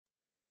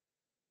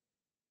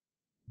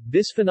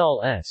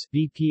Bisphenol S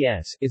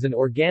 (BPS) is an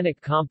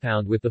organic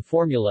compound with the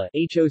formula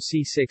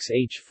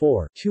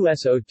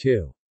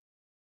HOC6H4-2SO2.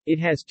 It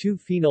has two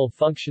phenol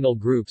functional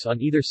groups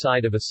on either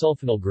side of a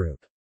sulfonyl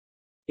group.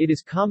 It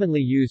is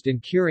commonly used in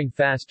curing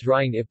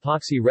fast-drying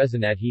epoxy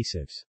resin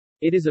adhesives.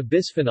 It is a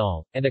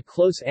bisphenol, and a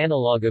close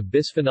analog of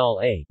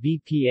bisphenol A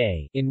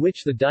 (BPA), in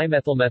which the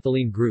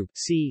dimethylmethylene group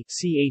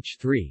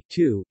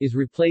CH3 is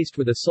replaced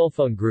with a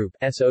sulfone group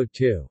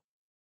SO2.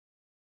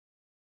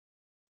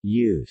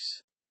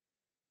 Use.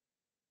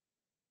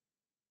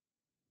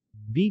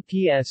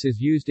 BPS is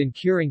used in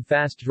curing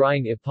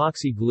fast-drying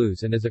epoxy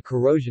glues and as a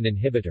corrosion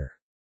inhibitor.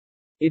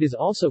 It is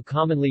also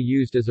commonly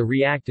used as a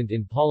reactant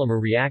in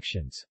polymer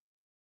reactions.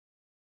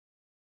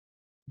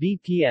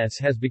 BPS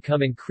has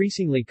become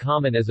increasingly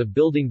common as a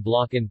building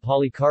block in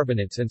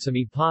polycarbonates and some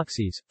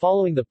epoxies,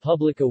 following the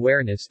public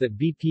awareness that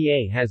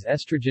BPA has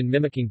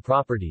estrogen-mimicking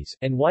properties,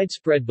 and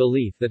widespread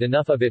belief that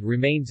enough of it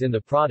remains in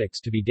the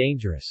products to be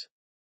dangerous.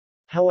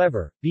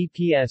 However,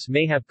 BPS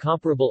may have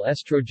comparable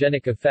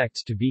estrogenic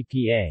effects to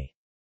BPA.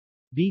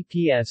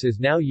 BPS is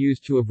now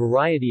used to a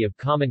variety of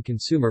common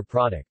consumer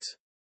products.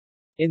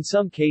 In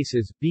some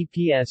cases,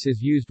 BPS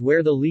is used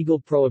where the legal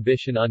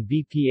prohibition on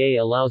BPA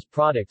allows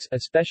products,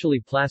 especially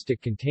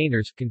plastic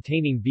containers,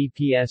 containing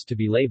BPS to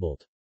be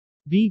labeled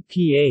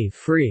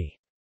BPA-free.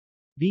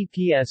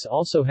 BPS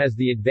also has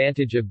the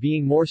advantage of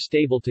being more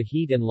stable to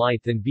heat and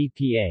light than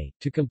BPA.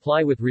 To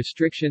comply with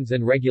restrictions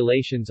and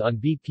regulations on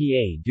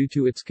BPA due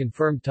to its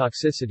confirmed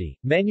toxicity,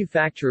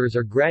 manufacturers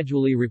are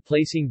gradually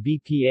replacing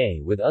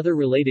BPA with other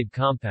related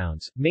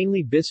compounds,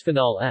 mainly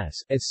bisphenol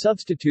S, as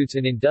substitutes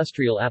in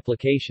industrial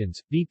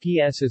applications.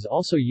 BPS is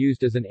also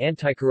used as an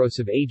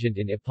anticorrosive agent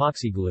in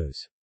epoxy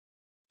glues.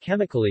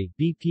 Chemically,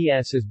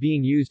 BPS is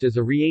being used as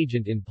a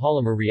reagent in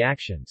polymer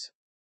reactions.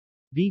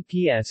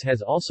 BPS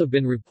has also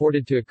been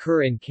reported to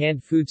occur in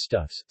canned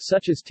foodstuffs,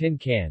 such as tin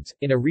cans.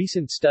 In a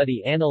recent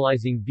study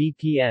analyzing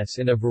BPS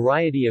in a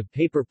variety of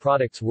paper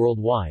products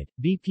worldwide,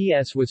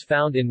 BPS was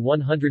found in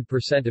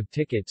 100% of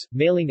tickets,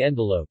 mailing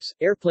envelopes,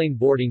 airplane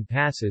boarding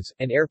passes,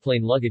 and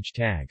airplane luggage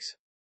tags.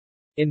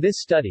 In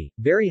this study,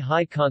 very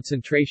high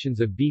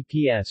concentrations of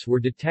BPS were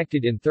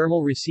detected in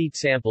thermal receipt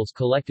samples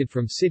collected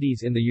from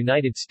cities in the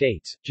United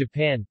States,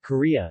 Japan,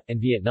 Korea,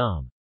 and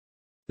Vietnam.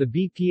 The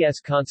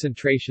BPS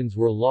concentrations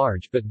were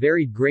large but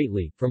varied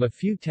greatly, from a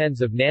few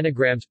tens of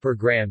nanograms per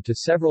gram to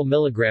several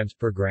milligrams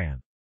per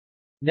gram.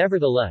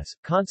 Nevertheless,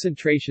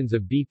 concentrations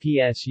of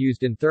BPS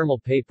used in thermal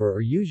paper are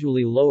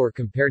usually lower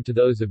compared to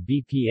those of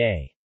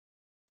BPA.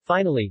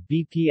 Finally,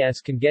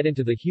 BPS can get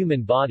into the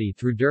human body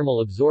through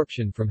dermal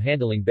absorption from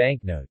handling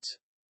banknotes.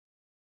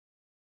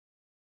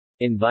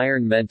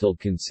 Environmental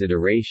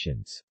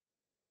considerations.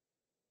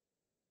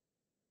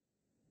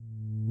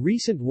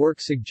 Recent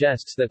work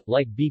suggests that,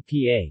 like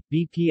BPA,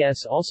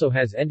 BPS also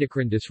has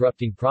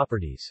endocrine-disrupting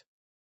properties.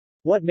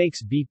 What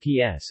makes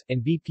BPS,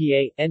 and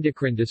BPA,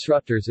 endocrine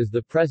disruptors is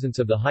the presence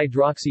of the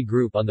hydroxy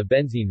group on the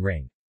benzene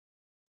ring.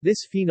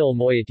 This phenol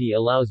moiety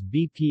allows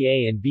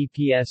BPA and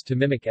BPS to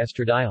mimic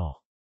estradiol.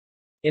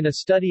 In a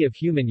study of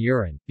human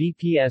urine,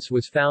 BPS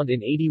was found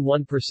in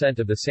 81%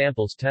 of the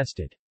samples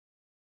tested.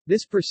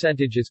 This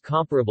percentage is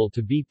comparable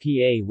to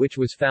BPA, which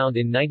was found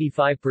in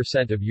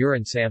 95% of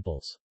urine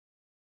samples.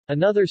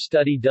 Another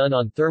study done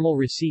on thermal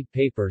receipt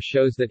paper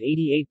shows that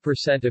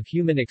 88% of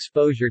human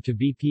exposure to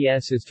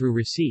BPS is through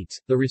receipts.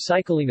 The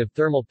recycling of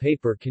thermal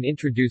paper can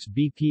introduce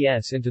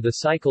BPS into the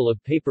cycle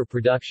of paper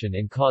production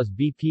and cause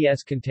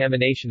BPS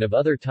contamination of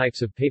other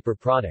types of paper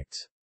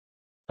products.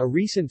 A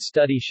recent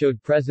study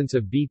showed presence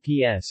of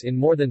BPS in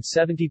more than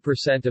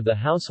 70% of the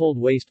household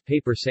waste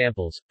paper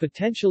samples,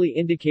 potentially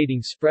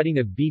indicating spreading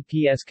of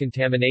BPS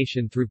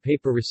contamination through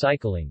paper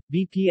recycling.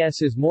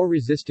 BPS is more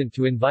resistant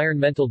to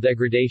environmental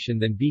degradation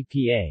than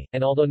BPA,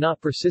 and although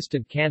not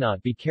persistent, cannot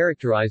be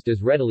characterized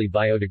as readily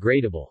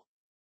biodegradable.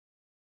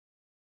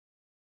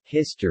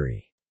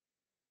 History.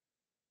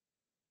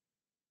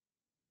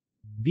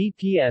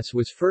 BPS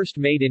was first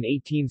made in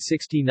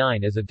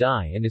 1869 as a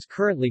dye and is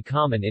currently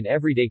common in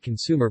everyday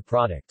consumer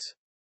products.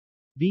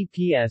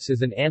 BPS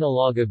is an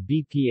analog of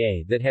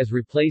BPA that has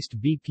replaced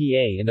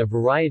BPA in a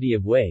variety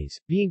of ways,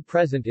 being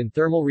present in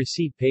thermal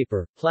receipt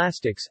paper,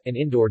 plastics, and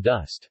indoor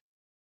dust.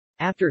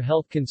 After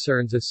health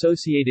concerns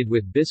associated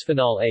with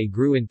bisphenol A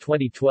grew in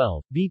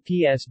 2012,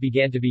 BPS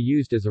began to be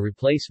used as a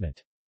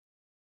replacement.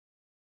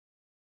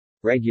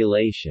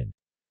 Regulation.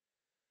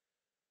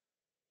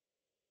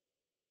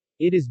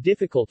 It is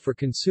difficult for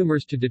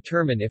consumers to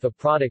determine if a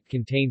product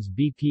contains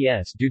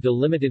BPS due to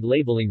limited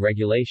labeling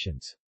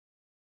regulations.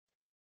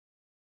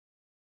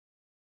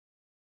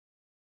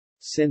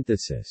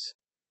 Synthesis.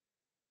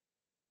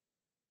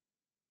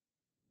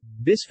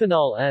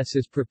 Bisphenol S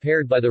is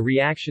prepared by the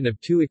reaction of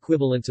two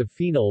equivalents of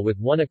phenol with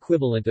one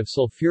equivalent of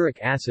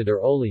sulfuric acid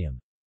or oleum.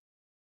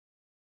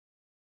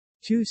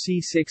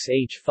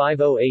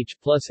 2C6H50H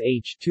plus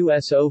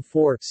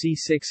H2SO4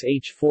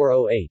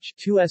 C6H40H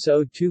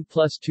 2SO2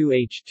 plus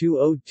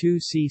 2H2O2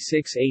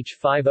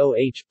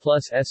 C6H50H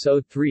plus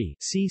SO3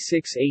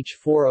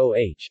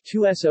 C6H40H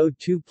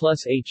 2SO2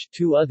 plus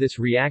H2O. This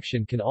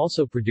reaction can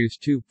also produce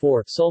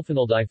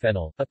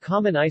 2,4-sulfonyldiphenols, a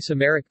common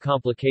isomeric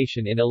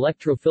complication in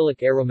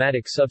electrophilic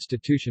aromatic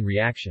substitution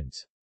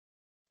reactions.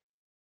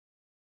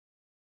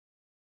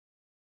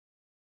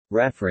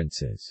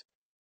 References